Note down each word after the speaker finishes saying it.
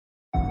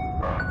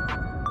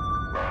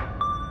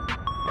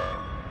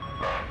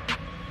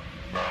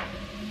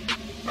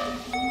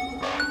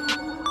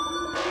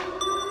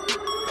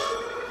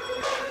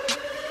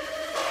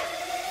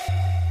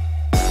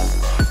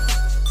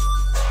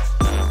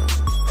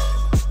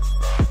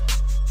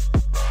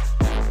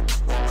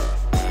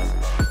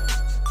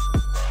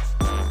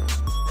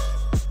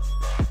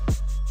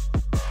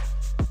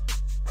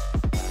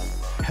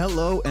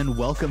Hello and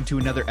welcome to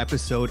another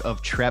episode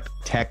of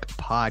TrepTECH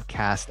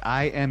Podcast.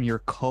 I am your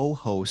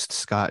co-host,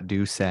 Scott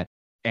Doucet,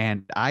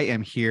 and I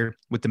am here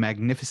with the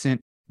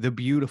magnificent, the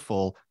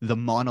beautiful, the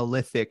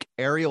monolithic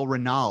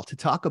Airial to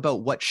talk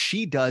about what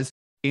she does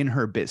in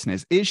her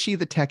business. Is she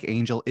the tech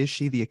angel? Is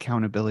she the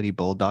accountability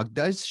bulldog?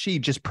 Does she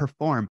just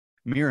perform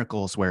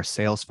miracles where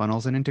sales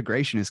funnels and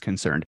integration is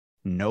concerned?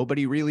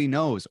 Nobody really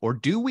knows, or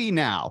do we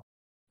now?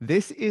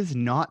 This is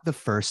not the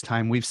first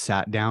time we've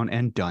sat down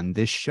and done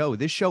this show.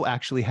 This show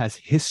actually has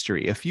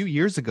history. A few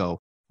years ago,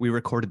 we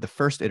recorded the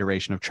first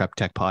iteration of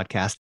TrepTECH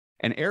Podcast,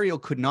 and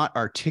Airial could not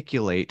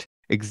articulate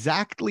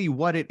exactly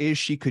what it is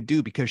she could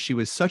do because she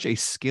was such a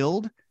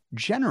skilled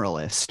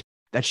generalist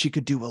that she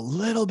could do a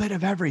little bit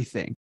of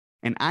everything.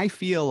 And I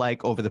feel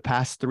like over the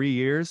past 3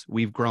 years,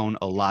 we've grown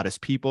a lot as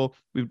people.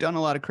 We've done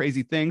a lot of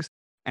crazy things.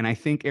 And I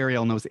think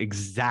Airial knows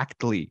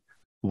exactly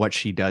what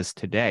she does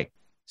today.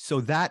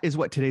 So that is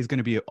what today's going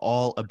to be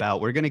all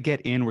about. We're going to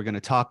get in, we're going to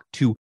talk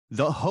to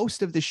the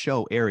host of the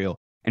show, Airial,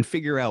 and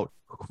figure out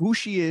who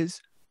she is,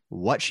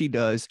 what she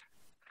does,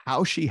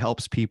 how she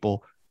helps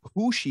people,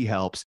 who she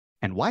helps,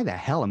 and why the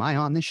hell am I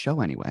on this show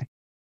anyway?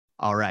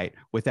 All right,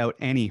 without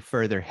any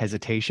further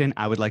hesitation,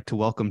 I would like to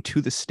welcome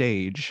to the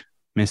stage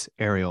Miss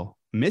Airial,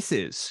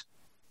 Mrs.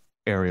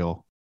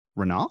 Airial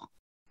Renal.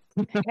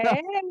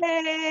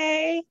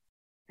 Hey,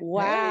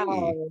 wow.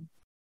 Hey.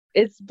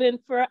 It's been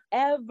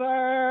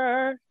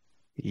forever.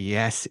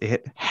 Yes,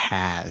 it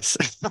has.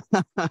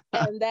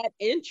 And that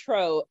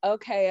intro,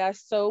 okay, I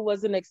so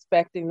wasn't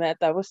expecting that.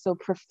 That was so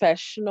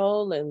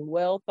professional and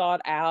well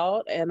thought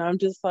out. And I'm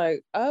just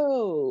like,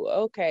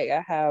 oh, okay,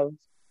 I have,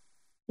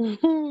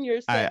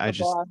 you're setting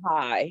the bar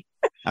high.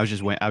 I was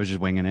just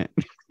winging it.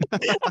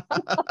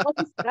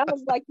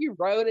 Sounds like you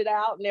wrote it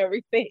out and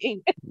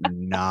everything.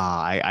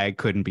 Nah, I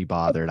couldn't be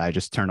bothered. I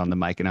just turned on the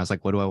mic and I was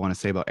like, what do I want to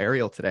say about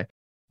Airial today?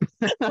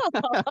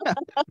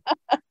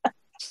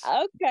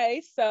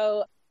 Okay,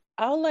 so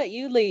I'll let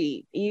you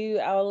lead.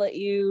 I'll let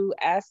you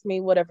ask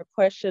me whatever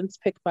questions,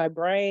 pick my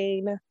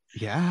brain.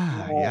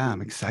 Yeah,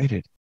 I'm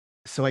excited.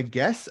 So I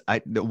guess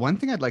the one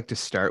thing I'd like to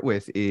start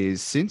with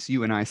is, since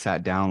you and I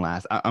sat down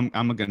last, I'm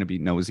going to be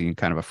nosy and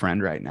kind of a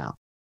friend right now.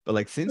 But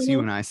like, since you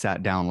and I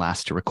sat down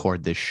last to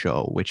record this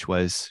show, which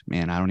was,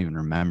 man, I don't even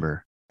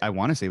remember. I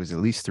want to say it was at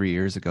least 3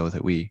 years ago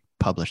that we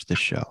published this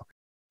show.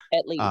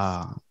 At least.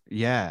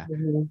 Yeah.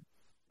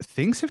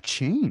 Things have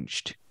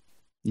changed.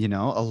 You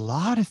know, a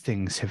lot of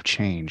things have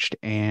changed.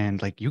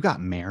 And like, you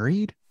got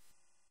married.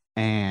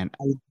 And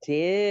I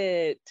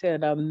did, to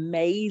an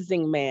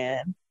amazing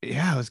man.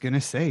 Yeah, I was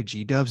gonna say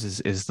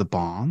G-Dubs is the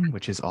bomb,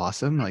 which is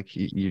awesome. Like,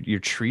 you're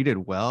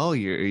treated well.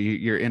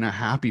 You're in a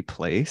happy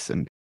place,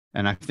 and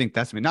I think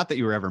that's, not that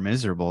you were ever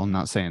miserable. I'm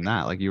not saying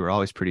that. Like, you were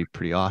always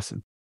pretty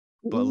awesome.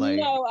 But like,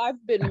 no,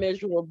 I've been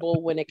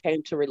miserable when it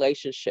came to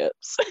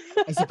relationships.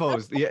 I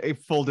suppose, yeah.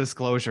 Full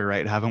disclosure,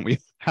 right? Haven't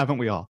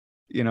we all?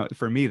 You know,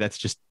 for me, that's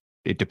just,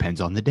 it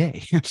depends on the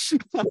day.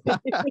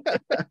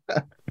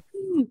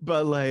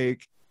 But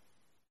like,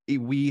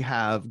 we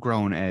have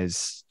grown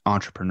as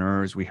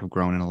entrepreneurs. We have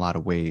grown in a lot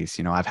of ways.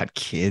 You know, I've had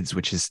kids,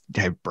 which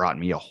have brought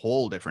me a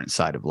whole different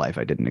side of life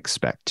I didn't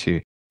expect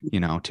to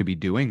be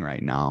doing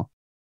right now.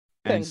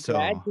 And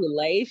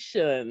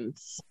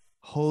congratulations. So,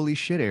 holy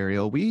shit,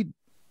 Airial.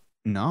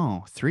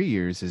 3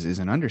 years is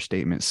an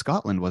understatement.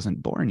 Scotland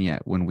wasn't born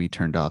yet when we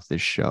turned off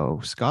this show.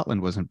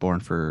 Scotland wasn't born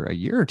for a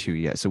year or two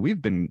yet. So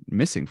we've been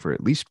missing for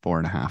at least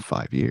 4.5,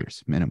 5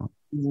 years minimum.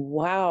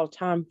 Wow,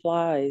 time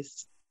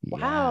flies. Yeah.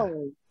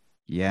 Wow.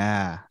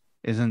 Yeah.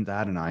 Isn't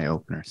that an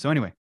eye-opener? So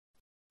anyway,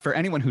 for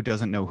anyone who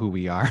doesn't know who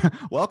we are,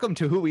 welcome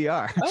to Who We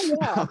Are.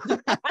 Oh,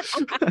 yeah.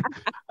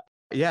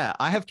 Yeah,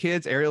 I have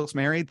kids. Airial's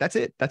married. That's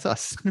it. That's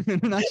us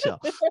in a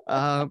nutshell.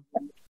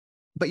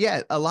 But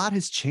yeah, a lot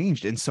has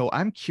changed. And so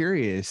I'm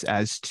curious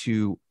as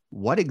to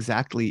what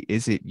exactly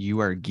is it you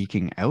are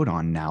geeking out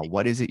on now?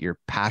 What is it you're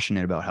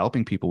passionate about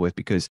helping people with?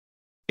 Because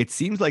it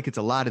seems like it's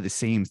a lot of the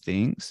same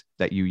things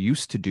that you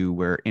used to do,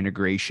 where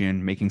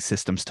integration, making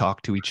systems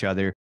talk to each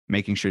other,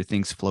 making sure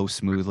things flow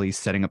smoothly,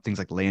 setting up things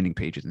like landing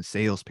pages and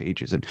sales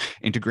pages, and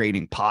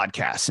integrating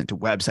podcasts into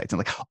websites, and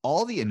like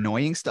all the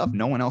annoying stuff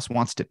no one else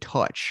wants to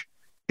touch.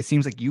 It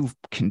seems like you've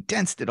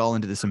condensed it all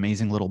into this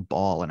amazing little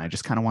ball. And I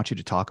just kind of want you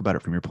to talk about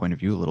it from your point of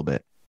view a little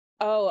bit.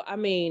 Oh, I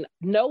mean,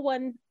 no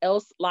one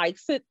else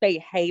likes it.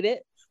 They hate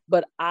it,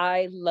 but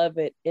I love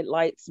it. It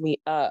lights me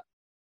up.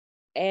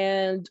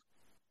 And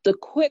the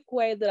quick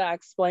way that I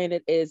explain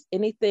it is,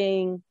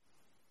 anything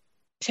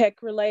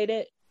tech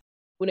related,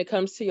 when it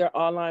comes to your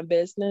online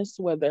business,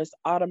 whether it's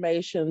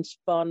automations,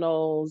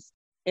 funnels,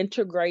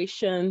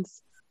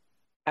 integrations,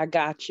 I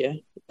got you.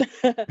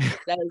 That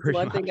is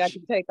one thing I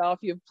can take off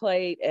your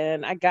plate,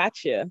 and I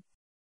got you.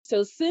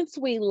 So since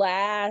we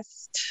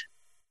last,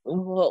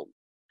 well,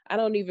 I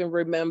don't even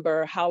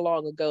remember how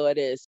long ago it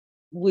is.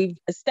 We've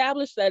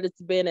established that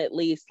it's been at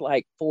least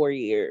like 4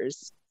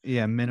 years.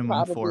 Yeah, minimum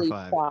probably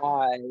 4 or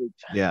 5.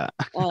 Yeah.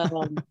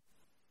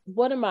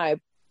 One of my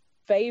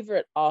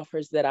favorite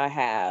offers that I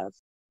have,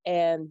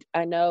 and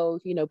I know,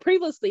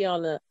 previously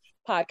on the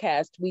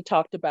podcast, we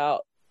talked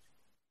about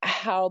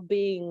how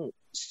being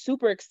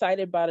super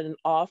excited about an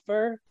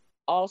offer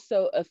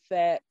also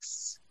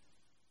affects,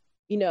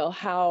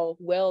 how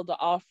well the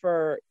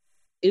offer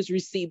is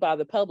received by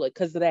the public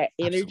because of that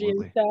energy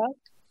and Absolutely. stuff.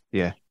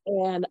 Yeah.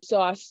 And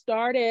so I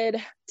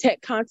started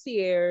Tech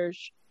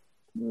Concierge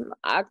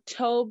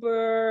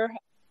October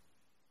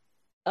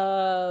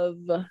of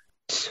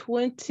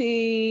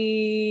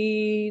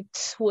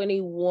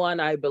 2021,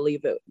 I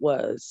believe it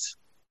was.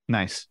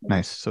 Nice.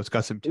 So it's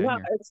got some Wow,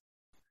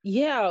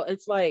 tenure.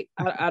 it's like,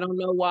 I don't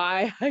know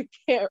why. I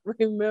can't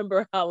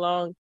remember how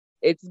long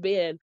it's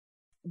been,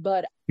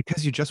 but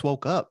Because you just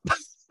woke up.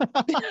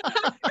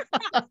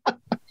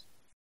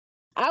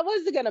 I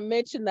wasn't going to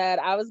mention that.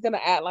 I was going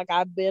to act like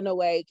I've been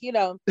awake,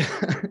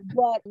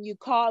 but you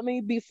called me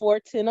before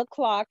 10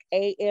 o'clock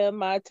a.m.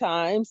 my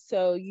time.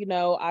 So,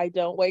 I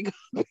don't wake up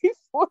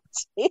before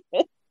 10.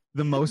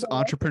 The most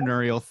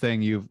entrepreneurial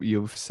thing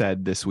you've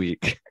said this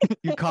week.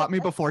 You caught me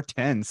before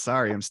 10.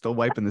 Sorry, I'm still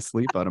wiping the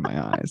sleep out of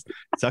my eyes.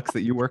 Sucks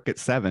that you work at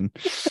 7.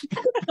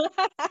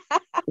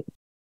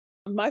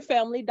 My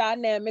family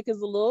dynamic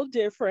is a little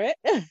different.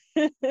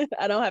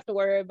 I don't have to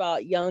worry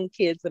about young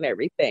kids and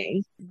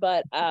everything.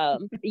 But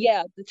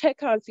yeah, the Tech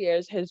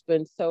Concierge has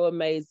been so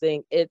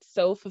amazing. It's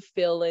so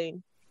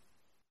fulfilling.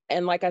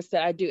 And like I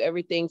said, I do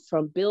everything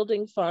from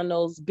building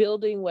funnels,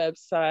 building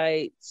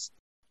websites,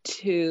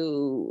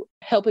 to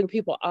helping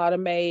people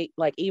automate,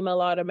 like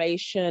email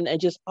automation, and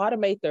just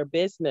automate their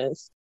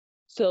business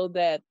so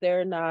that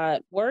they're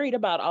not worried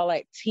about all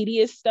that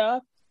tedious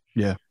stuff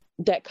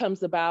that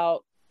comes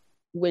about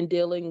when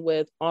dealing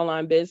with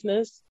online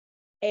business.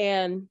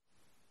 And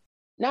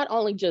not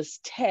only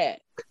just tech.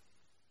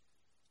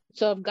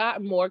 So I've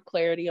gotten more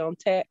clarity on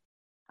tech.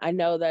 I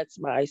know that's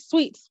my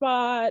sweet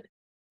spot.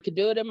 I can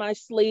do it in my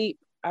sleep.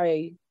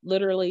 I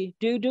literally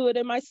do it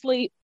in my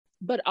sleep.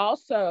 But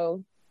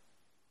also,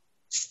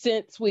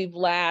 since we've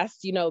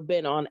last,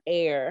 been on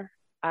air,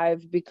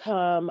 I've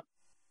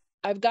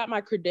got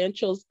my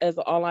credentials as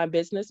an online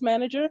business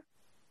manager.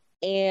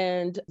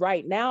 And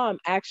right now I'm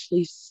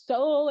actually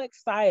so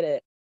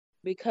excited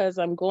because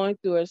I'm going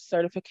through a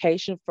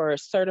certification for a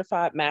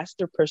certified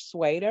master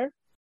persuader.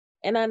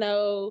 And I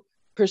know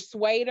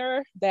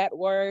persuader, that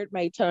word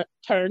may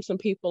turn some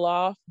people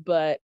off,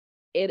 but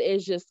it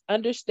is just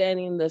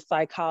understanding the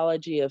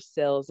psychology of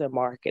sales and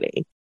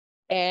marketing.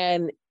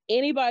 And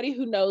anybody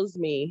who knows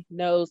me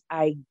knows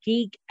I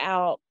geek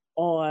out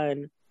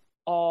on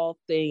all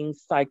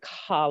things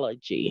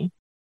psychology.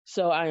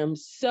 So I am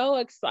so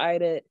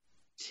excited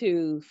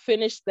to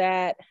finish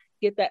that,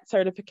 get that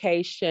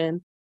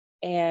certification,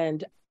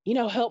 and,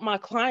 help my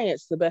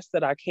clients the best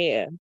that I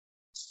can.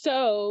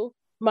 So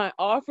my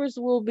offers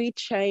will be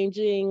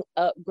changing,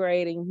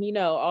 upgrading,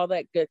 all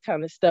that good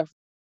kind of stuff,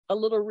 a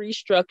little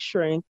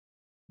restructuring.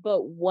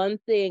 But one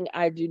thing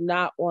I do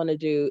not want to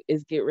do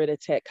is get rid of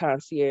Tech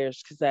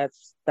Concierge because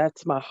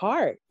that's my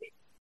heart.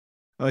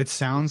 Well, it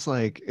sounds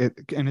like it,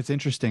 and it's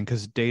interesting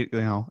because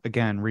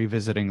again,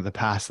 revisiting the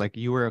past, like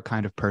you were a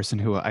kind of person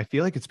who I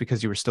feel like it's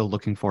because you were still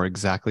looking for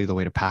exactly the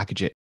way to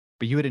package it.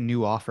 But you had a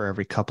new offer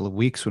every couple of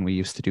weeks when we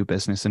used to do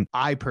business. And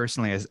I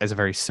personally, as a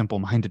very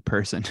simple-minded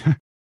person,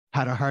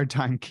 had a hard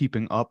time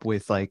keeping up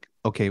with like,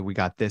 okay, we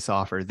got this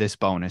offer, this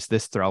bonus,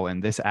 this throw-in,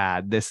 this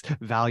ad, this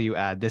value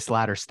add, this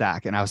ladder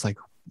stack. And I was like,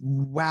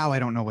 wow, I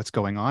don't know what's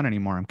going on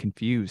anymore. I'm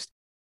confused.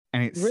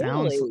 And it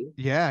sounds, Really?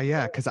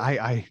 yeah. Because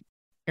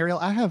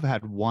Airial, I have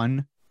had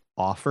one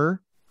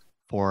offer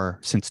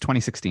since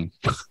 2016.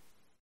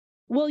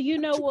 Well, you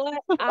know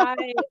what?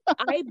 I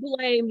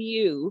blame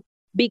you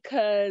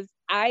because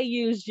I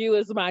used you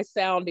as my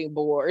sounding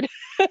board.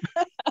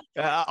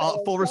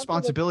 Full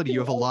responsibility. You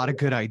have a lot of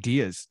good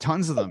ideas,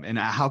 tons of them. And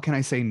how can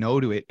I say no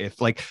to it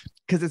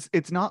because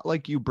it's not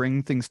like you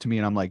bring things to me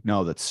and I'm like,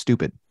 no, that's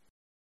stupid.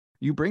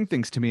 You bring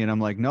things to me and I'm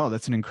like, no,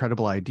 that's an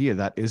incredible idea.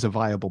 That is a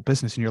viable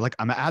business. And you're like,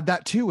 I'm gonna add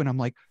that too. And I'm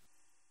like,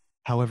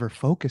 however,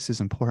 focus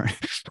is important.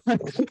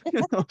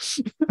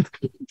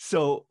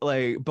 So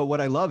but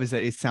what I love is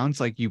that it sounds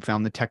like you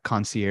found the Tech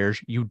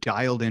Concierge. You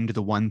dialed into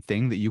the one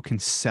thing that you can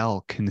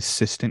sell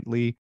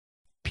consistently.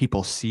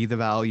 People see the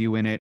value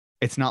in it.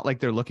 It's not like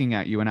they're looking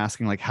at you and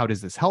asking like, how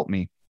does this help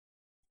me?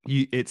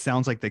 It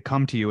sounds like they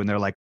come to you and they're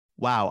like,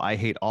 wow, I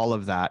hate all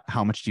of that.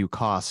 How much do you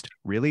cost?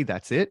 Really?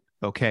 That's it?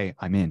 Okay,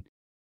 I'm in.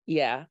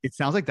 Yeah. It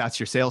sounds like that's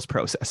your sales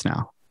process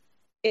now.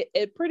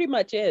 It pretty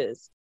much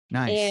is.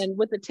 Nice. And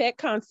with the Tech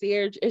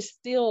Concierge, it's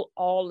still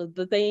all of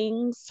the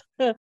things.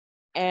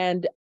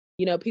 And,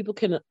 people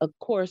can, of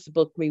course,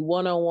 book me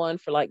one-on-one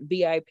for like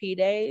VIP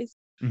days.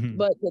 Mm-hmm.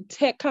 But the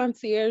Tech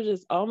Concierge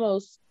is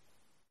almost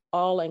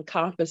all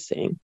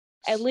encompassing.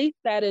 At least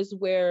that is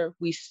where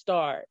we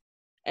start.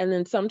 And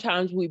then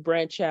sometimes we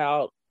branch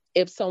out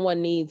if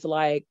someone needs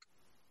like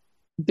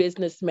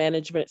business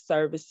management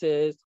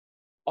services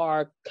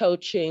or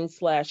coaching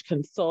 /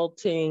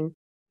 consulting,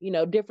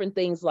 different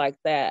things like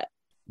that.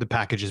 The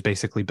package is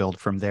basically built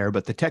from there.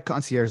 But the Tech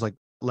Concierge, like,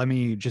 let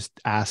me just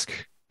ask,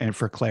 and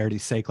for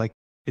clarity's sake, like,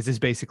 is this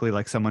basically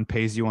like someone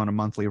pays you on a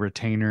monthly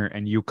retainer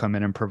and you come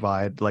in and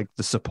provide like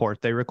the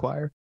support they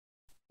require?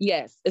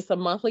 Yes, it's a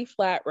monthly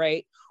flat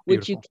rate,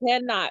 which you Beautiful.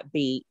 cannot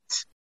beat.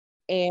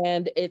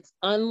 And it's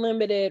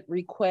unlimited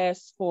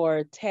requests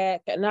for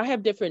tech. And I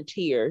have different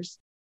tiers.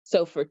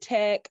 So for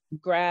tech,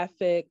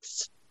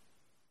 graphics,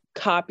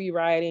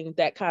 copywriting,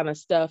 that kind of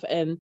stuff.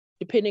 And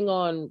depending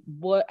on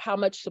how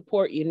much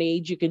support you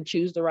need, you can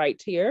choose the right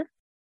tier.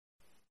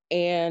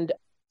 And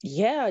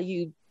yeah,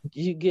 you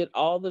get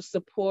all the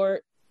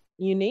support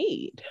you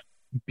need.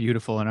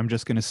 Beautiful. And I'm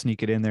just going to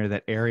sneak it in there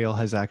that Airial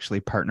has actually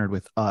partnered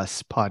with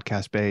us,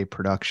 Podcast Bay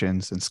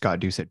Productions and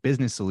Scott Doucet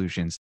Business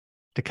Solutions,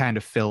 to kind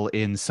of fill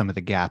in some of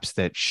the gaps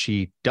that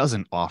she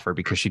doesn't offer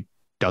because she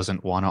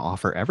doesn't want to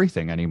offer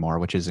everything anymore,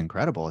 which is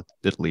incredible.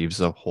 It leaves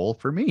a hole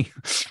for me.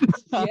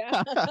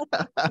 Yeah.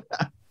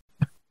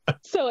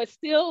 So it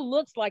still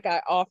looks like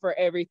I offer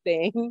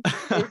everything.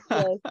 It's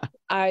just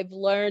I've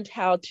learned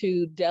how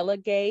to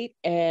delegate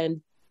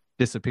and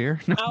Disappear?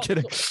 No, I'm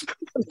kidding.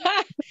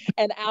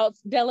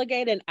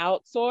 delegate and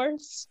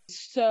outsource.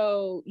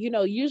 So,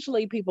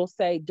 usually people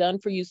say done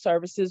for you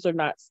services are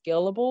not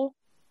scalable,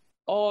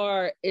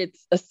 or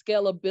it's a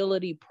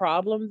scalability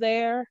problem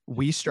there.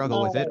 We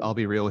struggle with it. I'll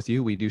be real with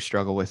you. We do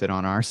struggle with it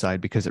on our side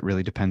because it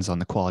really depends on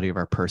the quality of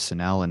our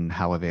personnel and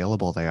how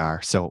available they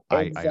are. So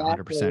Exactly. I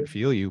 100%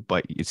 feel you,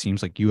 but it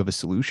seems like you have a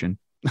solution.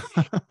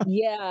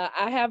 Yeah,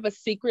 I have a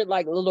secret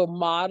little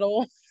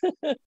model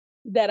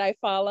that I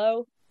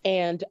follow.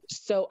 And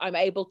so I'm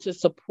able to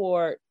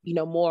support,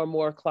 more and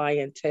more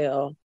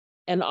clientele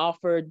and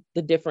offer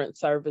the different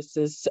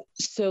services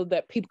so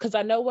that people, because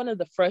I know one of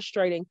the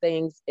frustrating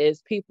things is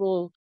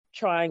people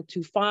trying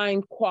to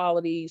find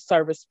quality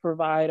service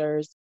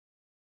providers,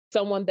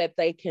 someone that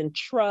they can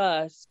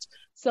trust,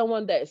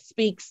 someone that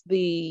speaks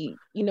the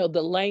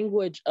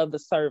language of the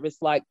service,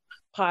 like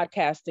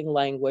podcasting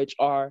language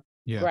or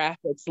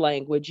graphics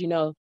language,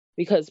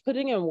 because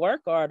putting in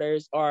work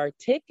orders or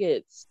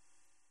tickets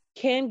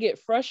can get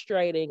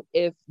frustrating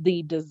if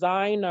the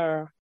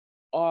designer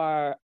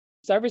or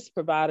service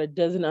provider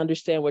doesn't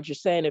understand what you're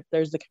saying, if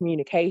there's a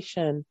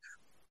communication,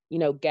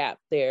 gap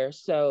there.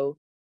 So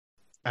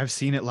I've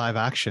seen it live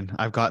action.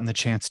 I've gotten the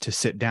chance to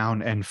sit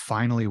down and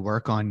finally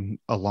work on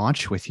a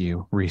launch with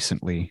you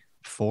recently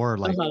for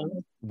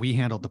we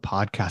handled the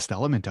podcast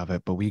element of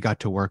it, but we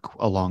got to work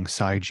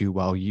alongside you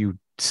while you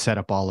set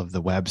up all of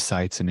the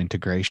websites and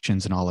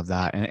integrations and all of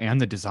that and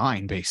the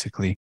design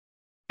basically.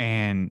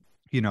 And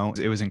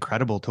it was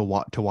incredible to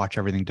watch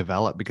everything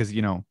develop because,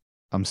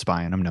 I'm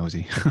spying, I'm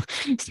nosy.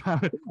 So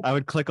I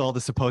would click all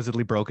the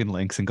supposedly broken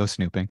links and go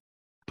snooping.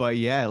 But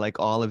yeah, like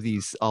all of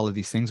these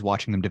things,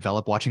 watching them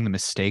develop, watching the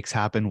mistakes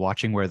happen,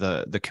 watching where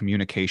the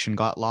communication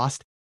got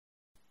lost.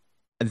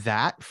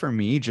 That for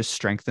me just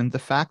strengthened the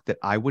fact that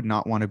I would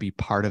not want to be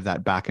part of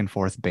that back and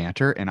forth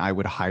banter. And I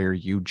would hire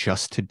you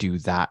just to do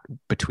that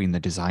between the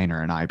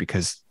designer and I,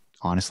 because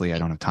honestly, I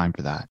don't have time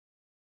for that.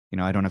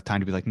 I don't have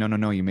time to be like,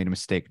 no, you made a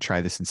mistake. Try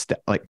this instead.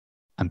 Like,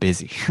 I'm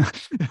busy.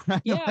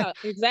 Yeah,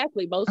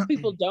 exactly. Most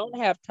people don't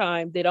have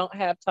time. They don't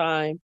have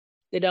time.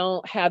 They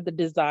don't have the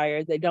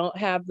desire. They don't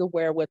have the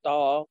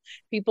wherewithal.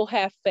 People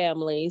have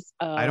families.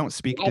 I don't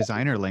speak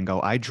designer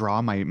lingo. I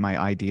draw my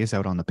ideas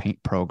out on the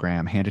paint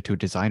program, hand it to a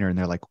designer, and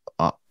they're like,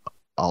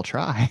 I'll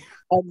try.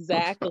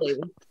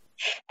 Exactly.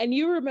 And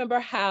you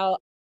remember how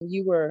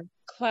you were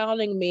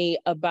clowning me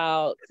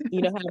about,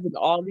 having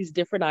all these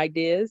different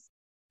ideas?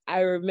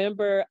 I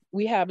remember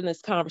we having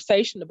this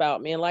conversation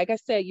about me. And like I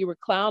said, you were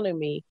clowning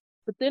me.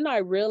 But then I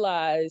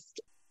realized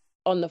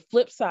on the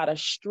flip side of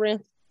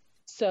strength.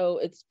 So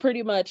it's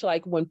pretty much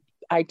like when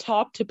I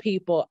talk to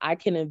people, I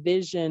can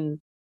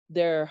envision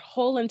their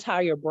whole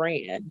entire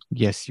brand.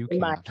 Yes, you can.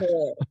 In my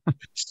head.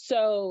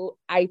 So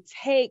I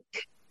take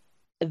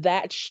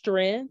that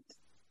strength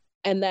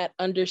and that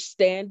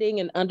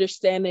understanding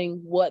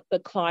what the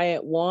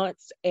client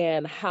wants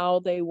and how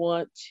they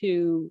want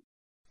to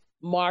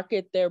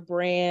market their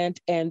brand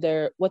and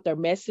what their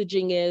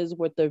messaging is,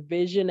 what their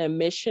vision and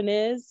mission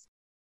is.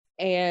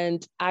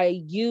 And I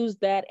use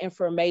that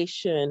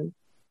information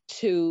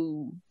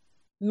to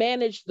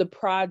manage the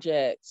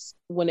projects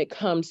when it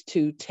comes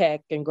to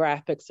tech and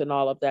graphics and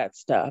all of that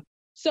stuff.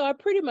 So I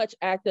pretty much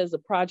act as a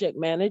project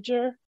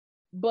manager,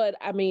 but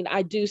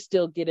I do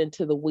still get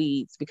into the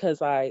weeds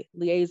because I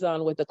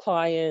liaison with the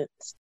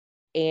clients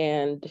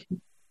and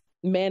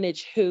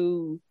manage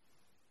the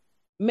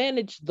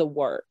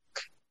work.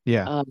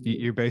 Yeah.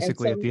 You're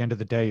basically at the end of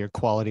the day, your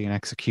quality and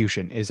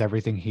execution. Is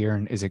everything here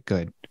and is it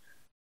good?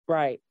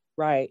 Right.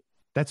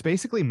 That's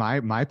basically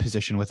my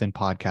position within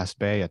Podcast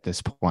Bay at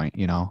this point,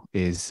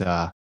 is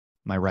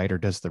my writer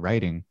does the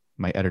writing,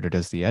 my editor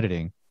does the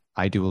editing.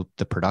 I do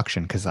the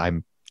production because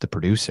I'm the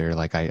producer.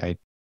 Like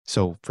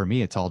so for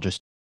me, it's all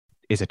just,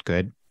 is it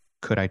good?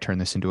 Could I turn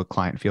this into a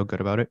client, feel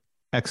good about it?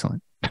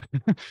 Excellent.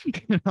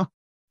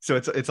 So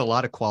it's a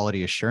lot of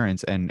quality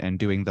assurance and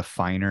doing the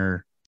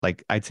finer,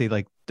 like I'd say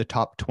like the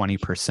top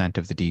 20%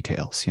 of the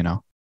details,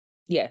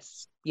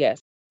 Yes.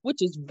 Which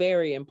is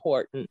very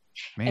important.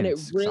 Man, and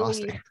it's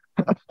exhausting.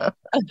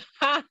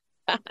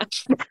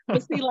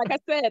 But see, like I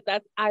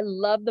said, I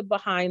love the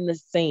behind the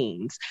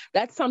scenes.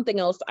 That's something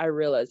else I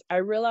realized. I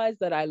realized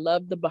that I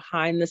love the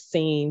behind the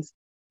scenes,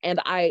 and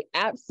I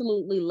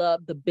absolutely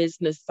love the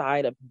business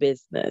side of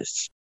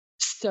business.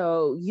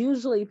 So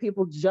usually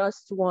people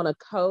just want to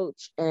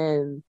coach,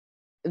 and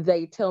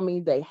they tell me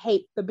they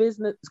hate the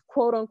business,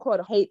 quote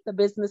unquote, hate the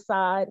business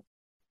side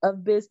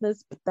of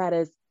business, but that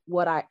is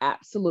what I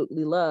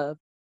absolutely love.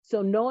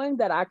 So knowing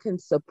that I can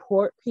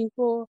support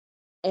people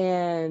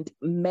and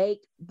make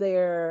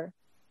their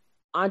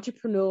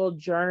entrepreneurial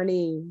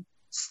journey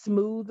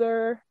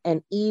smoother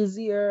and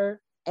easier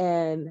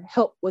and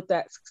help with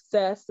that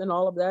success and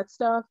all of that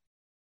stuff,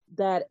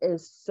 that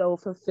is so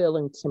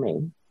fulfilling to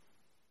me.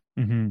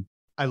 Mm-hmm.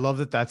 I love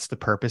that that's the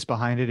purpose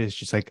behind it, is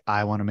just like,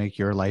 I want to make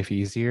your life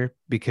easier,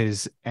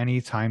 because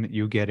anytime that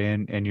you get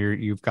in and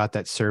you've got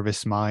that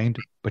service mind,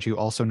 but you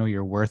also know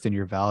your worth and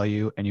your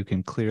value, and you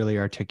can clearly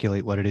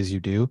articulate what it is you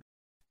do,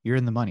 you're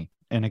in the money.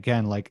 And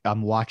again, like,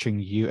 I'm watching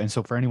you. And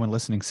so for anyone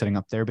listening, setting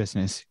up their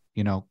business,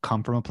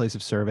 come from a place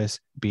of service,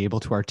 be able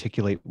to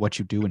articulate what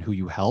you do and who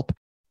you help,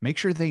 make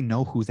sure they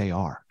know who they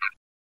are.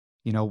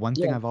 One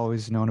thing I've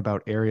always known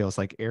about Airial is,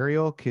 like,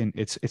 Airial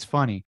it's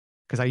funny,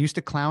 because I used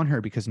to clown her,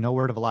 because no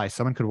word of a lie,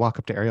 someone could walk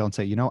up to Airial and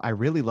say, I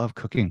really love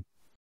cooking.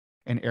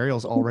 And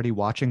Ariel's already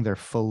watching their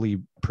fully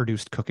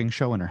produced cooking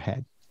show in her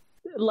head.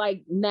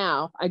 Like,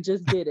 now I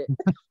just did it.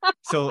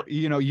 So,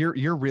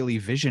 you're really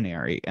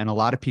visionary, and a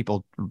lot of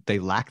people, they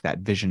lack that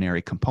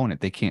visionary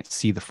component. They can't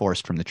see the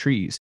forest from the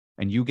trees,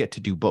 and you get to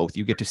do both.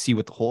 You get to see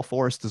what the whole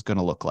forest is going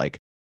to look like,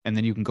 and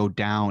then you can go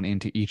down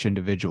into each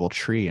individual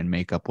tree and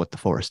make up what the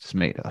forest is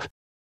made of.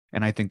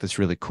 And I think that's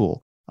really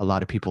cool. A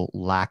lot of people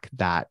lack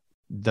that,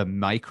 the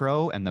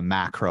micro and the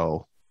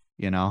macro.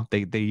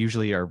 They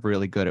usually are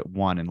really good at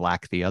one and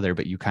lack the other,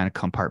 but you kind of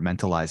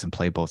compartmentalize and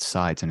play both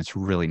sides, and it's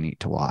really neat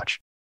to watch.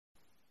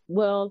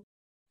 Well,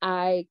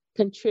 I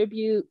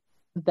contribute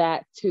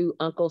that to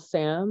Uncle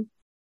Sam,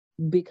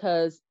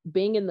 because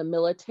being in the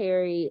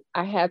military,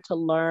 I had to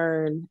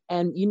learn,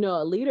 and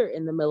a leader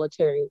in the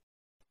military,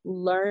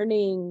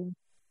 learning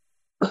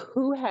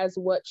who has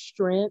what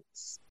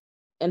strengths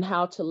and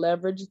how to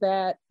leverage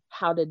that,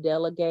 how to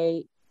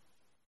delegate,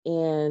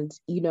 and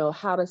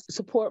how to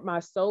support my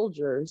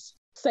soldiers.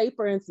 Say,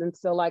 for instance,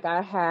 so like,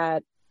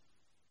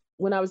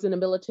 when I was in the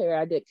military,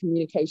 I did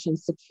communication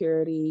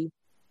security,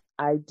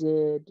 I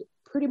did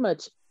pretty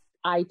much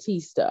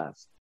IT stuff,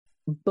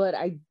 but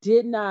I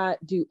did not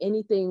do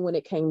anything when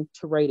it came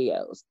to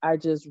radios.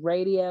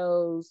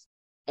 Radios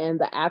and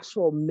the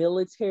actual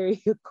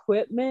military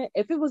equipment.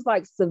 If it was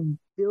like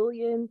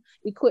civilian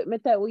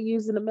equipment that we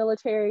use in the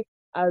military,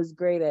 I was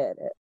great at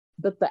it.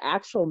 But the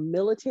actual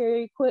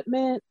military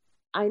equipment,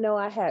 I know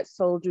I had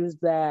soldiers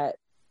that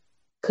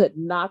could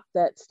knock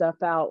that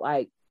stuff out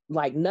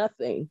like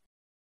nothing.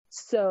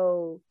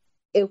 So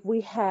if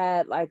we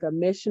had like a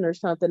mission or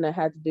something that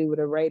had to do with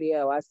a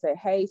radio, I say,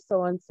 hey,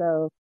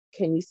 so-and-so,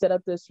 can you set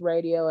up this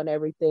radio and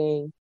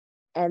everything?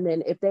 And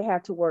then if they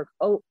have to work,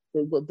 well,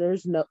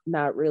 there's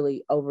not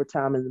really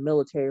overtime in the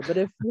military, but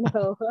if,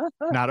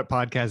 not at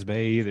Podcast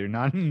Bay either,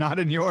 not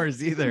in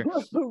yours either.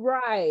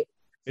 Right.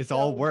 It's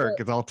all work.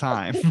 It's all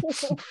time.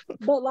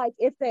 But like,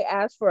 if they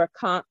ask for a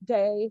comp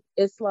day,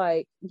 it's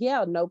like,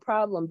 yeah, no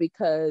problem,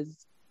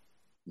 because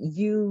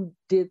you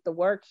did the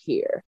work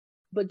here.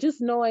 But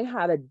just knowing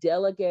how to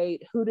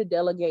delegate, who to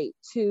delegate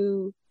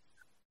to,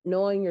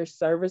 knowing your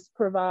service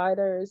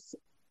providers,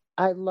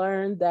 I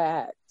learned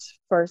that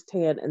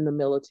firsthand in the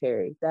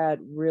military. That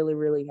really,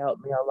 really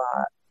helped me a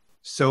lot.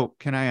 So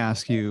can I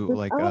ask you,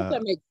 like, I hope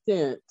that makes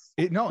sense.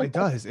 No, it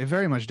does. It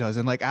very much does.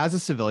 And like, as a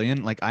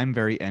civilian, like, I'm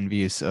very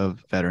envious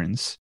of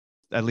veterans,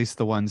 at least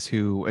the ones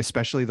who,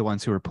 especially the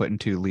ones who are put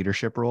into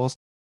leadership roles.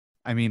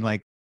 I mean,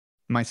 like,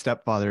 my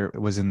stepfather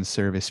was in the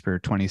service for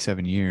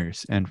 27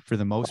 years. And for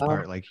the most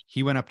part, like,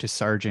 he went up to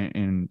sergeant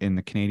in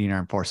the Canadian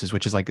Armed Forces,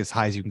 which is like as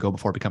high as you can go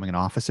before becoming an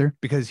officer,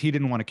 because he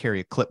didn't want to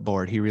carry a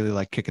clipboard. He really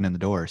liked kicking in the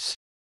doors.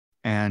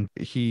 And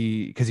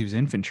because he was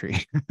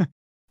infantry.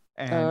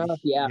 And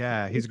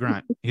he's a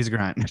grunt. He's a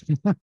grunt.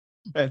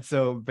 And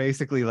so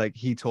basically, like,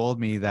 he told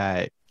me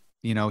that,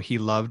 he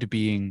loved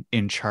being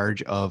in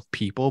charge of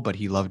people, but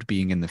he loved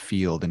being in the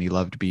field, and he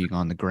loved being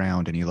on the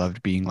ground, and he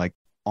loved being like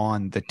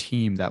on the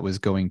team that was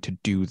going to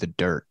do the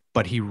dirt.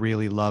 But he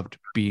really loved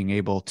being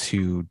able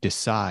to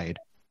decide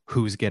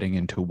who's getting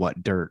into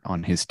what dirt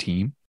on his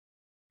team.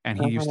 And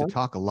he used to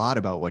talk a lot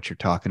about what you're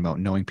talking about,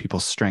 knowing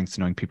people's strengths,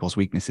 knowing people's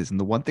weaknesses. And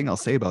the one thing I'll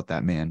say about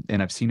that, man,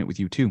 and I've seen it with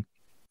you too,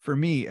 for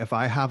me, if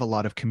I have a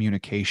lot of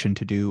communication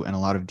to do and a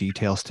lot of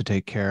details to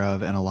take care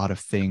of and a lot of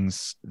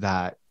things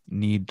that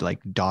need like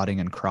dotting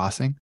and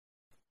crossing,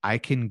 I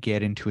can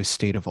get into a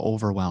state of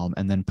overwhelm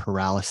and then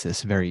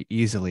paralysis very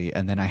easily.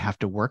 And then I have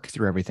to work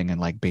through everything in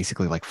like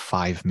basically like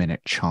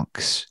 5-minute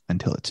chunks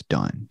until it's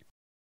done.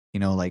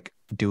 Like,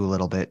 do a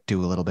little bit,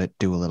 do a little bit,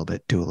 do a little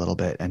bit, do a little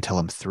bit until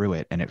I'm through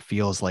it. And it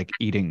feels like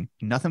eating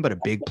nothing but a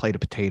big plate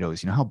of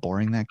potatoes. You know how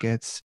boring that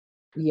gets?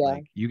 Yeah.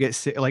 Like, you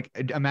get like,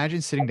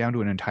 imagine sitting down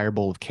to an entire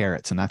bowl of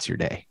carrots and that's your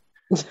day.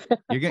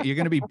 You're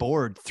gonna be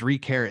bored 3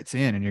 carrots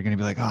in, and you're gonna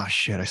be like, oh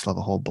shit, I still have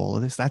a whole bowl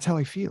of this. That's how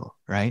I feel,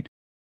 right?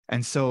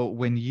 And so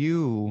when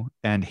you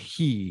and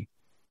he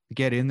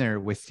get in there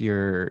with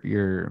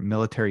your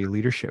military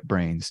leadership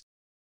brains,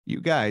 you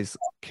guys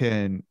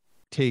can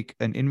take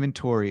an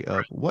inventory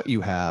of what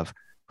you have,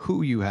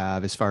 who you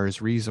have as far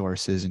as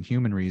resources and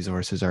human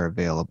resources are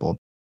available,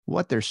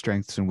 what their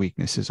strengths and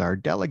weaknesses are,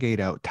 delegate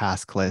out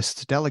task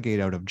lists, delegate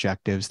out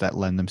objectives that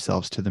lend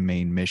themselves to the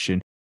main mission,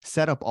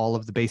 set up all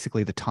of the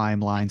basically the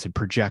timelines and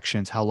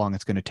projections, how long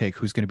it's going to take,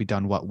 who's going to be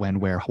done what, when,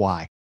 where,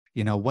 why,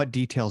 what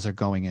details are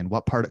going in,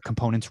 what part of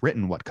component's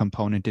written, what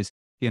component is,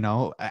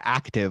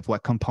 active,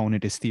 what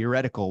component is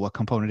theoretical, what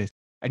component is,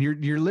 and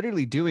you're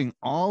literally doing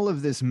all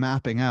of this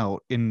mapping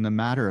out in a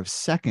matter of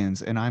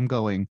seconds. And I'm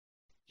going,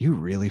 you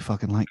really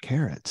fucking like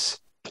carrots.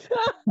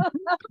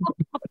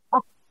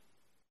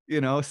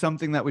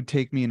 Something that would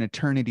take me an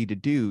eternity to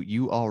do,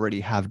 you already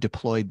have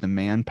deployed the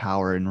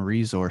manpower and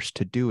resource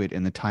to do it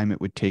in the time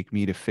it would take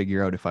me to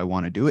figure out if I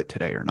want to do it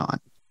today or not.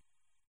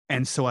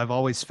 And so I've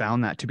always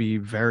found that to be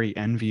very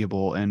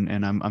enviable,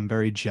 and I'm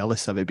very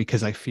jealous of it,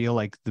 because I feel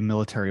like the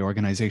military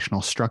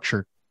organizational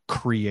structure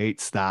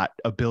creates that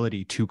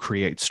ability to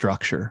create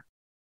structure,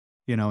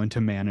 and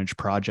to manage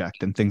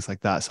project and things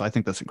like that. So I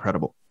think that's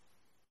incredible.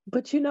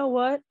 But you know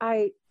what?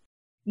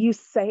 You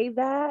say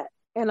that,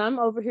 and I'm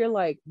over here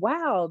like,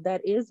 wow,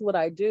 that is what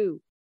I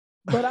do.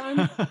 But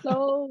I'm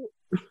so,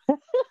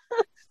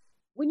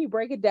 when you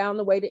break it down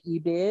the way that you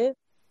did,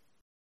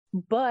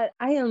 but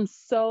I am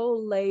so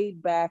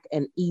laid back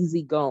and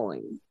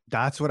easygoing.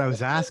 That's what I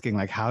was asking.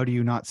 Like, how do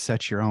you not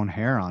set your own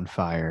hair on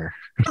fire?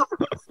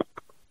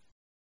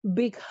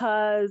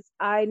 Because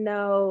I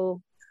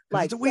know,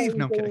 like, it's a weave.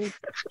 No, I'm kidding.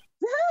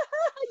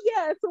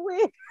 Yeah, it's a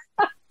weave.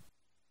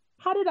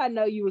 How did I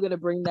know you were going to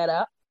bring that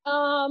up?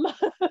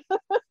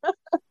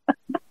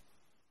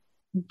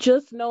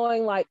 Just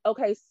knowing, like,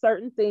 okay,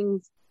 certain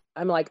things,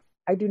 I'm like,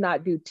 I do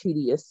not do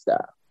tedious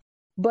stuff.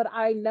 But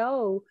I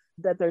know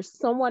that there's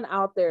someone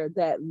out there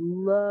that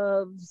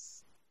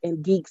loves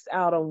and geeks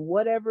out on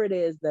whatever it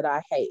is that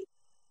I hate.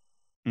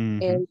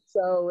 Mm-hmm. And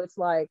so it's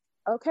like,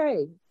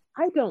 okay,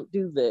 I don't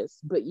do this,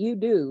 but you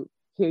do.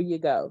 Here you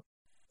go.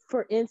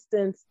 For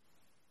instance,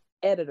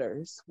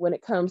 editors, when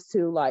it comes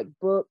to like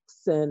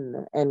books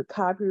and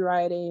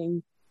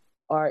copywriting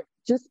or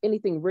just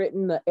anything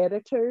written, the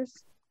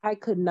editors, I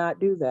could not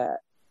do that.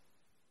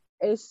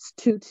 It's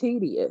too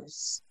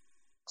tedious.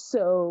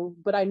 So,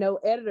 but I know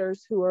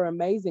editors who are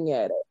amazing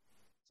at it.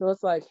 So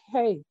it's like,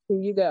 hey, here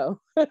you go.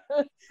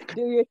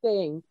 Do your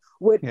thing.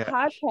 With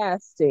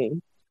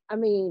podcasting, I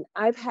mean,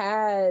 I've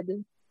had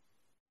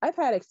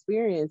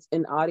experience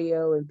in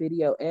audio and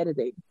video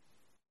editing,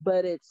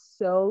 but it's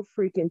so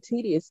freaking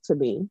tedious to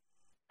me.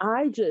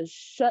 I just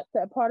shut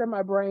that part of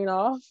my brain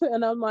off,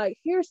 and I'm like,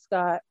 here,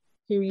 Scott,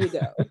 here you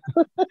go.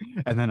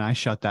 And then I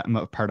shut that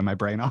part of my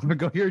brain off and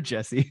go, here,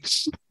 Jesse.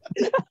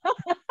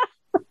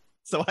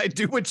 So I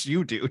do what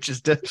you do,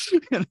 just to,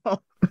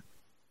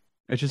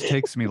 it just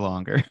takes me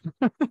longer.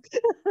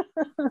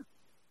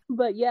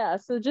 But yeah,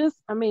 so just,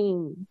 I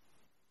mean.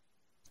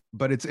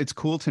 But it's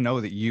cool to know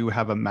that you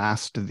have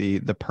amassed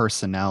the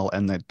personnel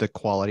and the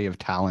quality of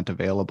talent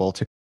available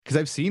to, because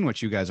I've seen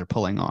what you guys are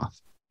pulling off.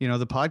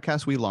 The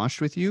podcast we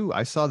launched with you,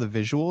 I saw the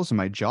visuals and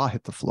my jaw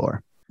hit the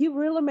floor. You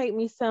really make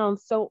me sound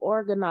so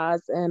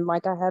organized and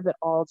like I have it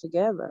all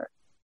together.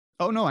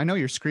 Oh, no, I know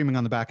you're screaming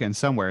on the back end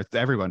somewhere.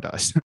 Everyone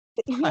does.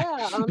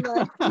 Yeah, I'm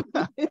like,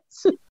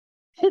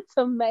 it's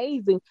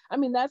amazing. I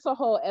mean, that's a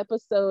whole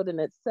episode in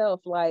itself,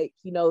 like,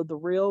 the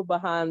real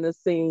behind the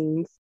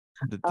scenes.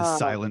 The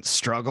silent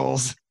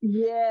struggles.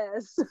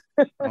 Yes.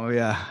 Oh,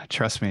 yeah.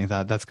 Trust me,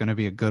 that's going to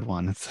be a good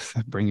one.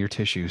 Bring your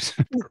tissues.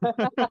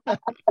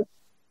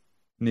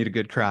 Need a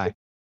good cry.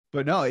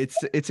 But no,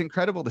 it's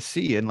incredible to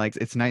see. And like,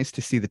 it's nice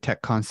to see the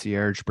tech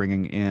concierge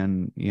bringing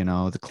in,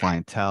 the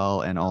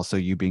clientele, and also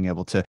you being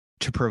able to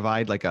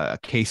provide like a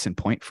case in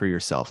point for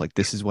yourself. Like,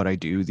 this is what I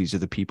do. These are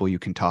the people you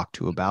can talk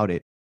to about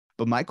it.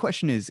 But my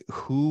question is,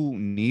 who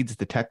needs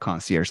the tech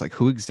concierge? Like,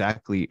 who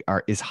exactly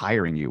is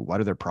hiring you? What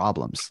are their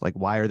problems? Like,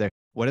 what are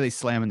they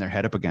slamming their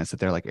head up against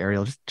that they're like,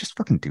 Airial, just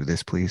fucking do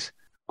this, please?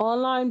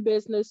 Online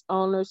business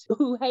owners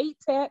who hate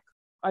tech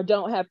or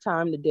don't have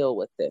time to deal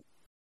with it.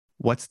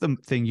 What's the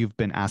thing you've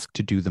been asked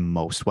to do the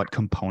most? What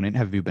component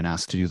have you been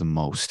asked to do the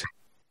most?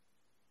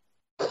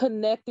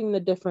 Connecting the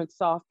different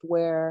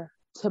software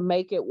to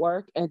make it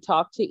work and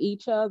talk to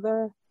each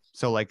other.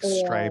 So like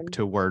Stripe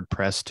to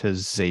WordPress to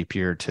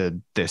Zapier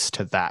to this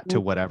to that to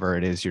whatever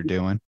it is you're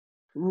doing.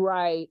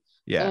 Right.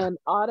 Yeah. And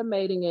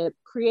automating it,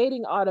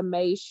 creating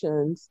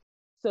automations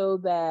so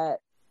that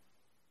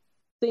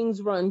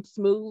things run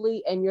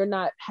smoothly and you're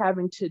not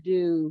having to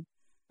do,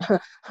 I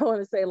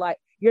want to say, like,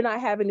 you're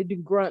not having to do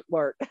grunt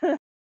work,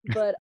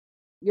 but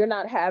you're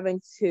not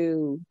having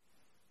to,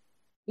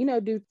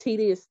 do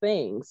tedious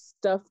things.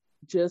 Stuff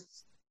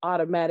just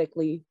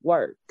automatically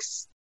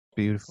works.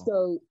 Beautiful.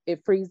 So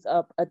it frees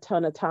up a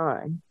ton of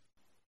time.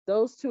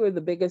 Those two are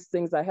the biggest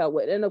things I help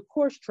with. And of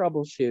course,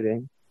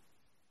 troubleshooting.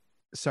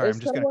 Sorry, If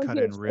I'm just going to someone cut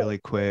in gets really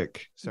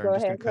quick. Sorry, I'm go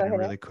just going ahead, to go cut in ahead.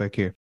 really quick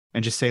here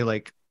and just say,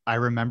 like, I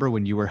remember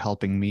when you were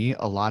helping me,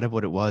 a lot of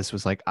what it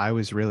was like I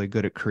was really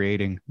good at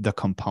creating the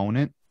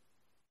component,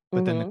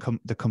 but then Mm-hmm.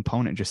 the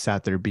component just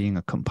sat there being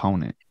a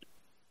component.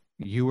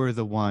 You were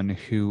the one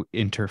who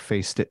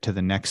interfaced it to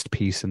the next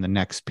piece and the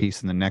next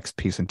piece and the next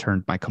piece and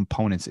turned my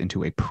components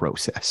into a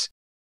process.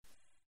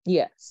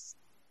 Yes.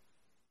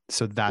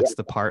 So that's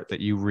the part that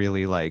you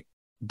really like.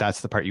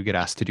 That's the part you get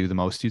asked to do the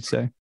most, you'd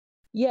say?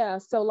 Yeah.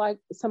 So like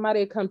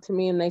somebody would come to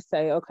me and they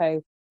say,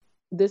 okay,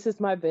 this is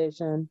my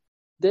vision.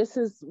 This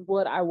is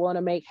what I want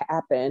to make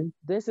happen.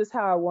 This is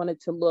how I want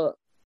it to look.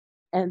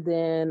 And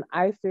then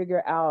I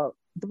figure out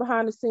the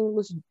behind the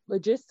scenes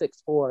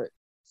logistics for it.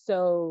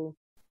 So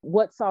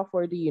what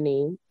software do you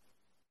need?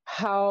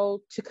 How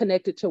to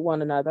connect it to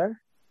one another,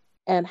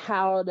 and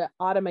how to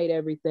automate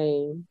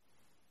everything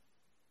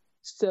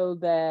so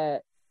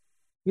that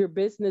your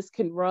business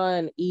can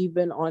run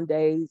even on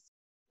days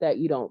that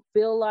you don't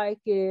feel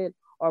like it,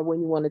 or when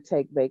you want to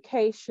take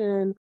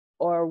vacation,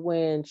 or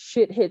when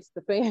shit hits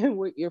the fan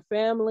with your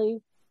family,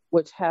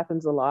 which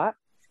happens a lot.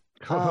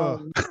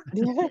 Um,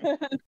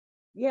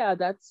 yeah,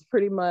 that's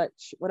pretty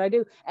much what I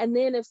do. And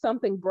then if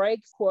something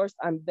breaks, of course,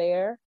 I'm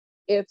there.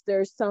 If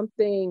there's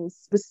something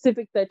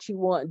specific that you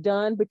want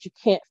done, but you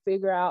can't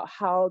figure out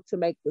how to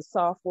make the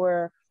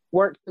software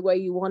work the way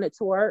you want it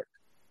to work,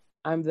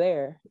 I'm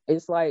there.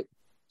 It's like,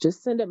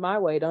 just send it my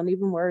way. Don't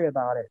even worry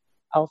about it.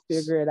 I'll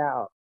figure it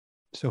out.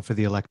 So for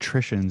the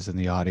electricians in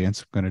the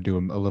audience, I'm going to do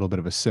a little bit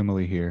of a simile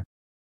here.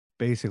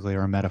 Basically,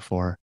 our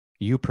metaphor,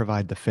 you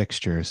provide the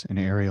fixtures and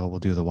Airial will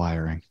do the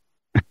wiring.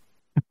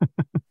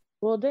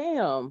 Well,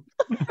 damn.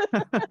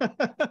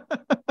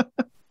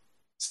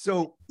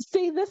 So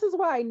see, this is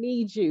why I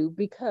need you,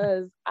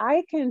 because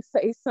I can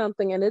say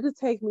something and it'll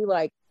take me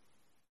like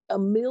a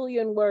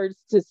million words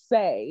to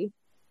say.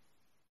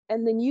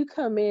 And then you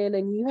come in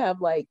and you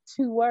have like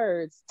 2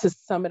 words to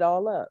sum it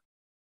all up.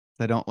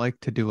 I don't like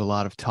to do a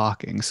lot of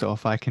talking. So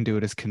if I can do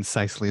it as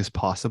concisely as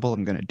possible,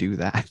 I'm going to do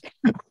that.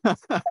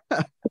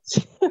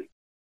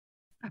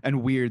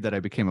 And weird that I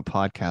became a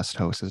podcast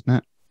host, isn't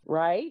it?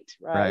 Right.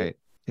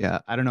 Yeah.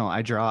 I don't know.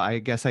 I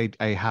guess I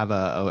have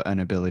an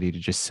ability to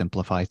just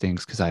simplify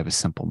things because I have a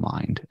simple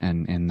mind.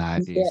 And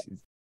that Yeah. is,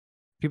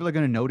 people are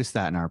going to notice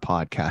that in our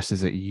podcast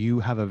is that you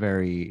have a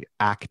very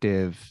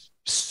active,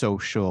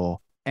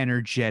 social,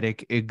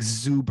 energetic,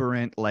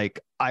 exuberant, like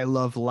I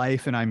love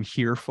life and I'm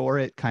here for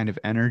it kind of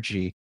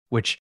energy,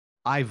 which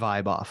I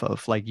vibe off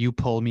of. Like you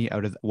pull me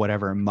out of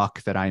whatever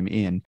muck that I'm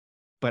in.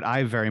 But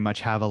I very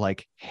much have a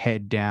like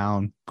head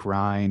down,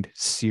 grind,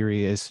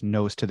 serious,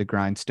 nose to the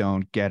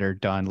grindstone, get her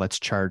done, let's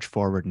charge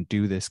forward and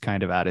do this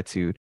kind of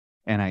attitude.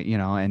 And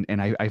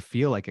I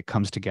feel like it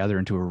comes together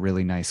into a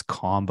really nice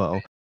combo,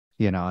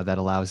 that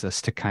allows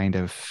us to kind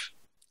of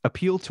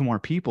appeal to more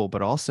people,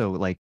 but also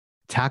like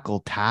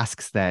tackle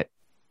tasks that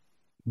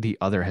the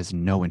other has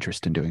no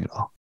interest in doing at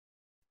all.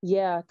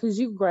 Yeah, because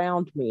you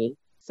ground me.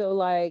 So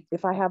like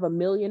if I have a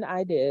million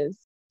ideas,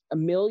 a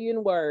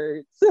million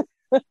words,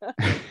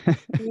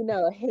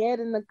 head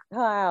in the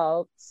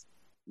clouds,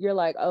 you're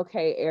like,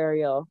 okay,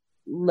 Airial,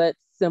 let's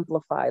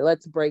simplify,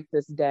 let's break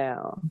this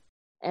down.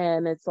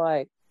 And it's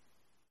like,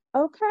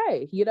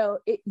 okay,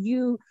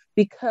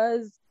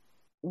 because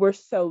we're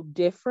so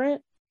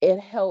different, it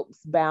helps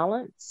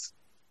balance,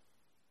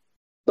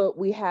 but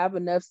we have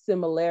enough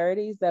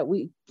similarities that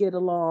we get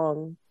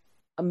along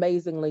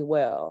amazingly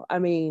well. I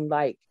mean,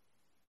 like,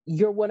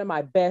 you're one of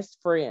my best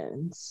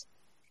friends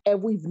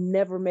and we've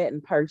never met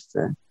in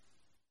person,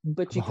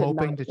 but you could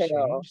not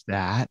tell.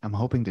 I'm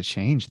hoping to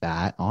change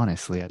that.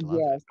 Honestly, I'd love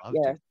Yes,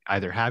 to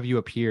either have you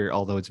appear,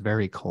 although it's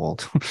very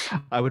cold.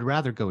 I would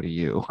rather go to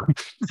you.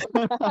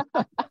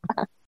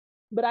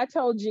 But I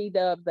told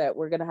G-Dub that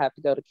we're gonna have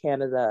to go to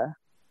Canada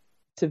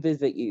to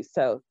visit you.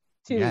 So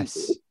too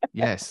easy.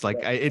 Yes. Like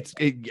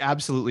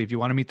absolutely. If you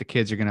want to meet the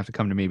kids, you're gonna have to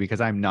come to me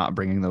because I'm not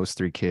bringing those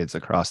 3 kids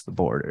across the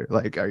border.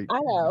 Like, I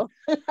know.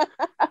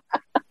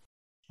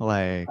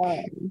 Like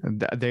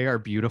they are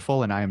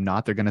beautiful and I am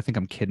not. They're going to think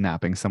I'm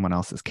kidnapping someone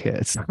else's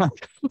kids. But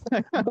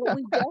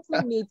we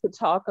definitely need to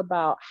talk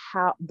about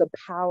how the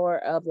power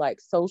of like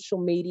social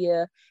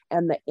media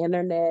and the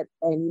internet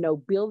and,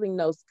 building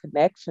those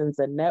connections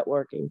and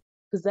networking,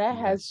 because that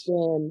has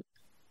been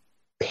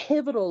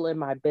pivotal in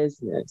my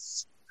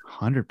business.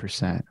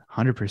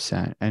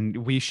 100%. And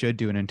we should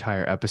do an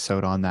entire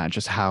episode on that,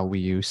 just how we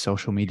use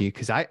social media.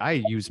 Because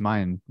I use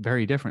mine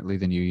very differently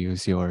than you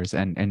use yours.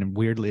 And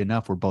weirdly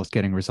enough, we're both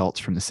getting results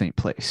from the same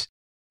place.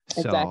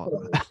 So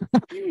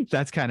exactly.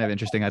 That's kind of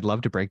interesting. I'd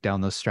love to break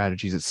down those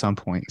strategies at some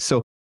point.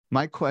 So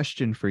my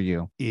question for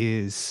you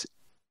is,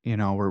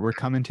 we're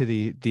coming to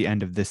the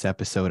end of this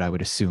episode, I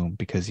would assume,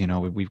 because,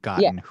 we've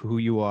gotten who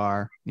you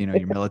are,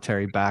 your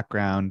military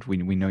background. We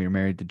know you're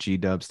married to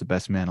G-Dubs, the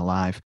best man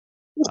alive.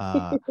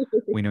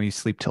 We know you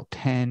sleep till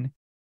 10,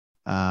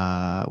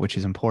 which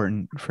is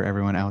important for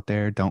everyone out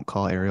there. Don't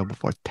call Airial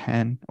before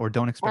 10, or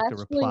don't expect a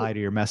reply to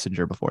your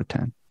messenger before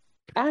 10.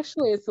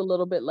 Actually, it's a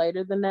little bit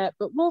later than that,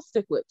 but we'll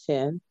stick with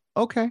 10.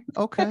 Okay.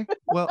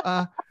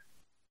 Well,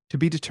 To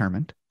be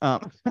determined.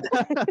 So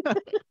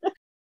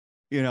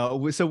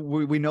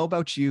we know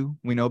about you.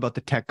 We know about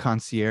the tech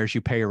concierge.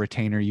 You pay a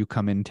retainer. You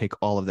come in and take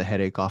all of the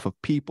headache off of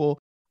people.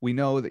 We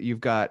know that you've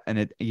got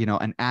an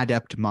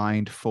adept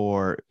mind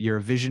for, you're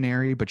a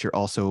visionary, but you're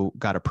also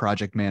got a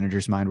project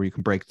manager's mind where you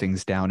can break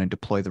things down and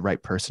deploy the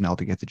right personnel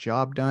to get the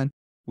job done.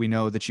 We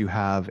know that you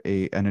have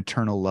an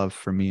eternal love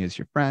for me as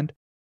your friend.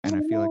 And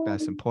I feel like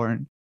that's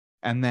important.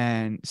 And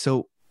then,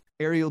 so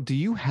Airial, do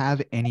you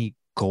have any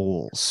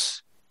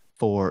goals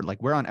for,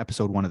 like, we're on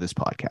episode 1 of this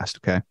podcast,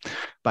 okay?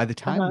 By the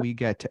time we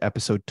get to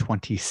episode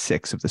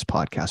 26 of this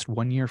podcast,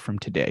 1 year from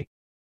today,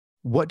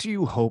 what do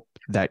you hope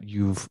that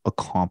you've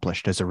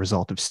accomplished as a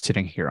result of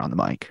sitting here on the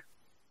mic?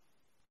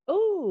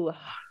 Oh,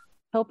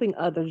 helping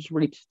others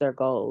reach their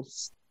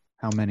goals.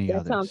 How many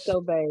others? That sounds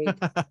so vague.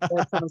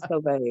 That sounds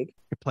so vague.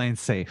 You're playing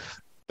safe.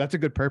 That's a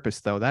good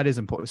purpose, though. That is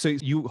important. So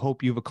you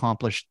hope you've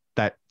accomplished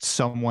that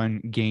someone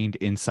gained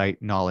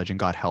insight, knowledge, and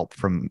got help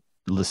from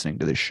listening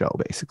to this show,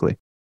 basically.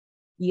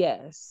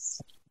 Yes.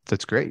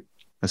 That's great.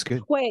 That's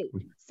good. Wait,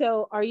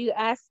 so are you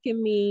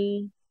asking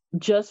me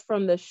just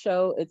from the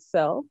show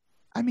itself?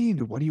 I mean,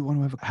 what do you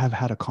want to have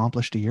had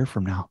accomplished a year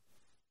from now?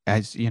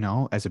 As,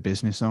 as a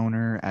business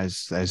owner,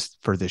 as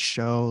for this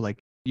show,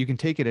 like, you can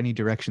take it any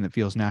direction that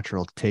feels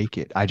natural to take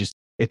it.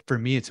 For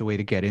me, it's a way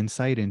to get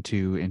insight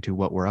into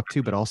what we're up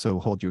to, but also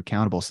hold you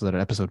accountable so that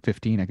at episode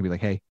 15, I can be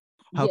like, hey,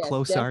 how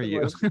close definitely.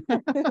 are you?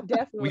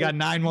 Definitely. We got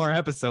 9 more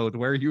episodes.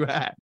 Where are you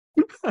at?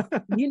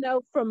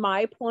 From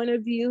my point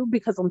of view,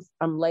 because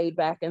I'm laid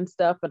back and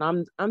stuff,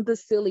 and I'm the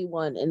silly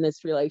one in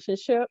this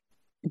relationship,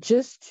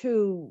 just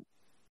to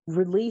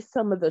release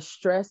some of the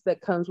stress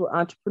that comes with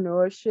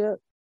entrepreneurship,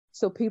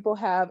 so people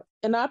have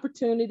an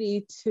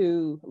opportunity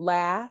to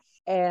laugh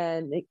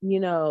and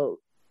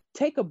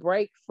take a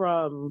break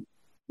from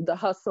the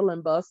hustle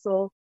and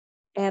bustle,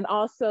 and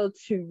also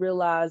to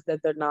realize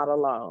that they're not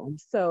alone.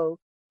 So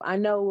I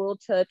know we'll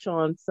touch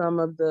on some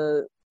of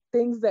the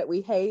things that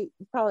we hate.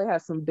 We probably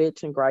have some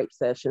bitch and gripe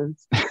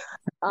sessions.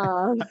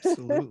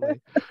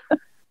 Absolutely.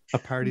 A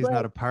party's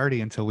not a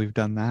party until we've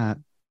done that.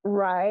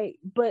 Right.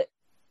 But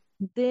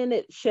then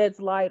it sheds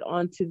light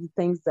onto the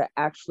things that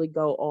actually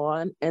go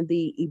on and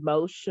the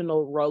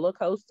emotional roller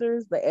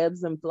coasters, the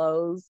ebbs and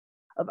flows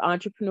of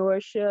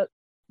entrepreneurship.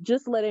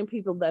 Just letting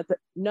people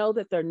know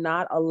that they're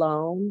not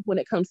alone when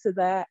it comes to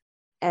that,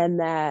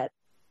 and that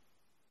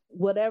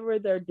whatever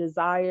their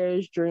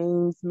desires,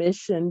 dreams,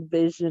 mission,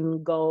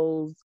 vision,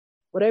 goals,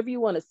 whatever you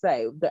want to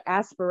say, the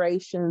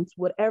aspirations,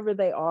 whatever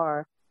they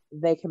are,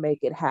 they can make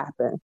it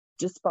happen.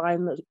 Just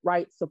find the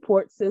right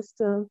support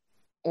system,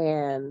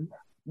 and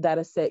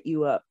that'll set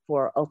you up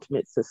for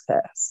ultimate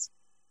success.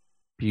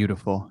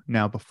 Beautiful.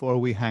 Now, before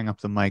we hang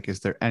up the mic, is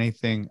there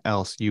anything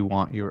else you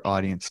want your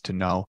audience to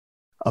know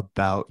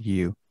about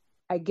you?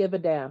 I give a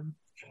damn.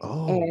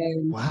 Oh,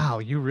 wow.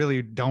 You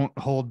really don't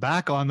hold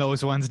back on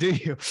those ones, do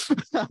you?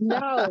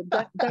 No,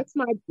 that's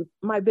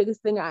my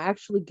biggest thing. I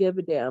actually give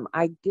a damn.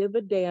 I give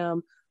a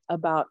damn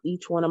about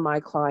each one of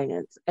my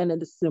clients. And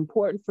it is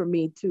important for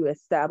me to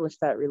establish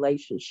that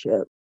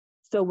relationship.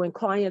 So when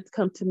clients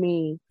come to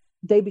me,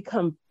 they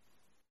become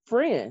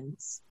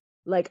friends.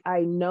 Like,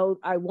 I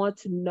want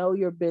to know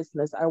your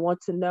business. I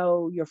want to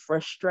know your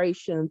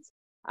frustrations.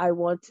 I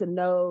want to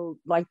know,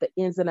 like, the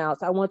ins and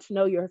outs. I want to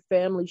know your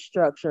family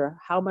structure,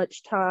 how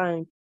much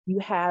time you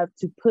have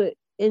to put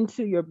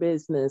into your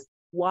business,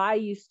 why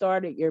you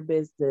started your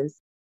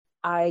business.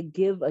 I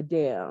give a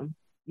damn.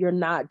 You're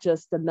not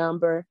just a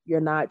number.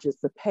 You're not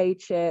just a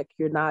paycheck.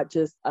 You're not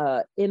just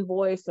an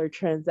invoice or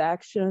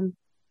transaction.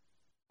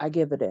 I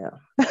give a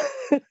damn.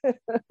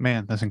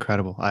 Man, that's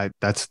incredible.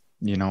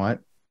 You know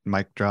what?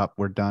 Mic drop.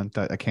 We're done.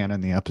 I can't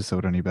end the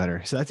episode any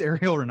better. So that's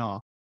Airial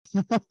Renaud.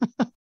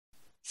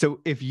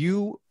 So if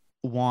you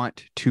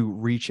want to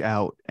reach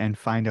out and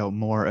find out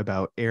more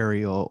about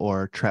Airial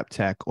or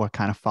TrepTECH, or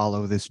kind of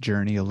follow this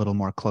journey a little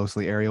more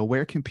closely, Airial,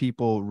 where can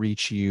people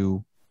reach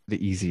you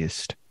the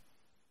easiest?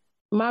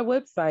 My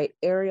website,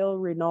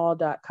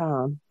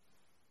 airialrenaud.com.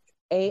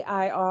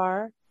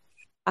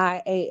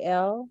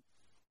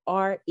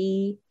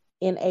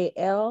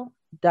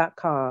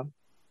 AIRIALRENAL.com.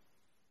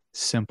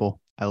 Simple.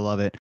 I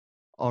love it.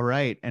 All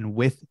right. And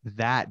with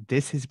that,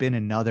 this has been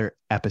another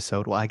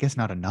episode. Well, I guess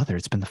not another.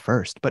 It's been the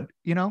first, but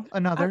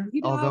another.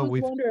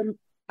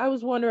 I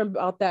was wondering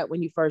about that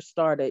when you first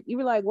started. You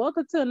were like,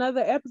 "Welcome to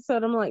another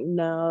episode." I'm like,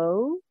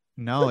 no.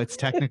 No, it's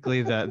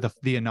technically the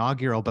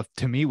inaugural, but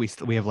to me, we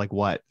have like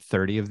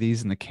 30 of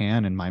these in the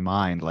can in my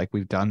mind. Like,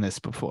 we've done this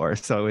before,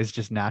 so it's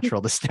just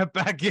natural to step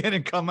back in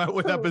and come out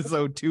with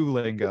episode 2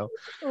 lingo.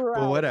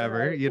 Right, but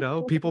whatever,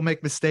 right. People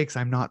make mistakes.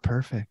 I'm not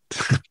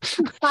perfect.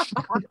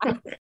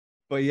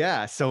 But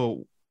yeah,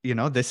 so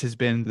this has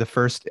been the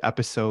first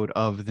episode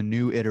of the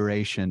new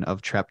iteration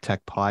of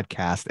TrepTECH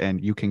podcast,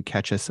 and you can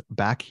catch us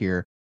back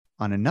here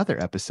on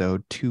another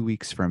episode 2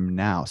 weeks from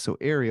now. So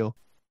Airial,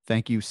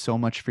 thank you so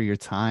much for your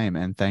time,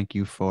 and thank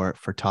you for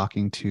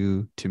talking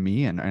to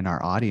me and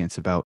our audience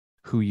about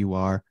who you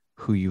are,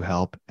 who you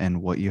help,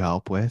 and what you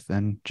help with,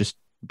 and just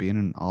being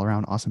an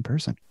all-around awesome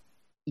person.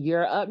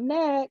 You're up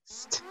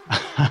next.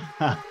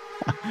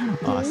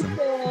 Awesome.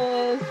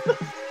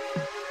 Deuces.